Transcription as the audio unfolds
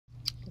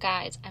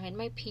Guys, I'm in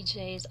my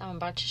PJs. I'm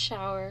about to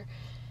shower,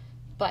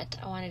 but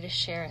I wanted to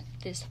share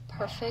this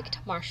perfect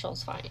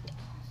Marshalls find.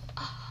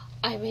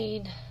 I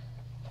mean,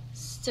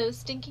 so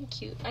stinking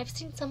cute. I've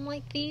seen some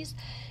like these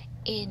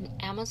in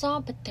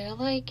Amazon, but they're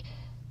like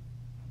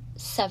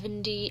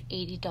 $70,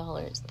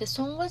 $80. This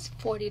one was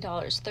 $40,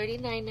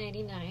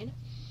 $39.99.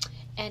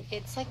 And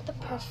it's like the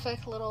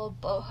perfect little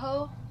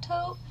boho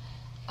tote.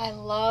 I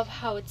love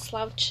how it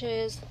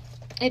slouches.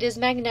 It is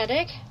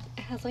magnetic.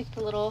 It has like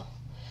the little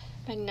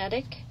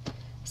magnetic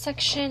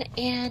section,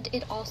 and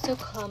it also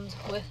comes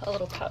with a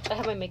little pouch. I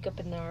have my makeup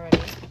in there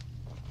already.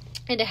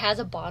 And it has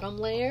a bottom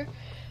layer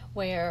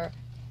where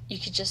you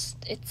could just,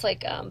 it's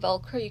like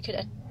Velcro. You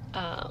could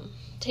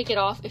take it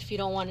off if you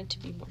don't want it to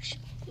be more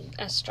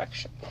as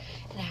structured.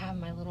 And I have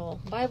my little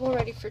Bible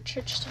ready for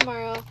church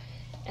tomorrow,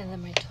 and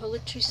then my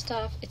toiletry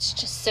stuff. It's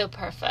just so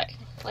perfect.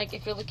 Like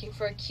if you're looking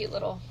for a cute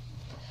little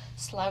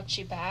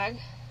slouchy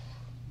bag,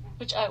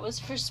 which I was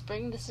for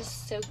spring, this is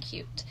so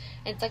cute.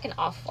 And it's like an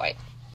off-white.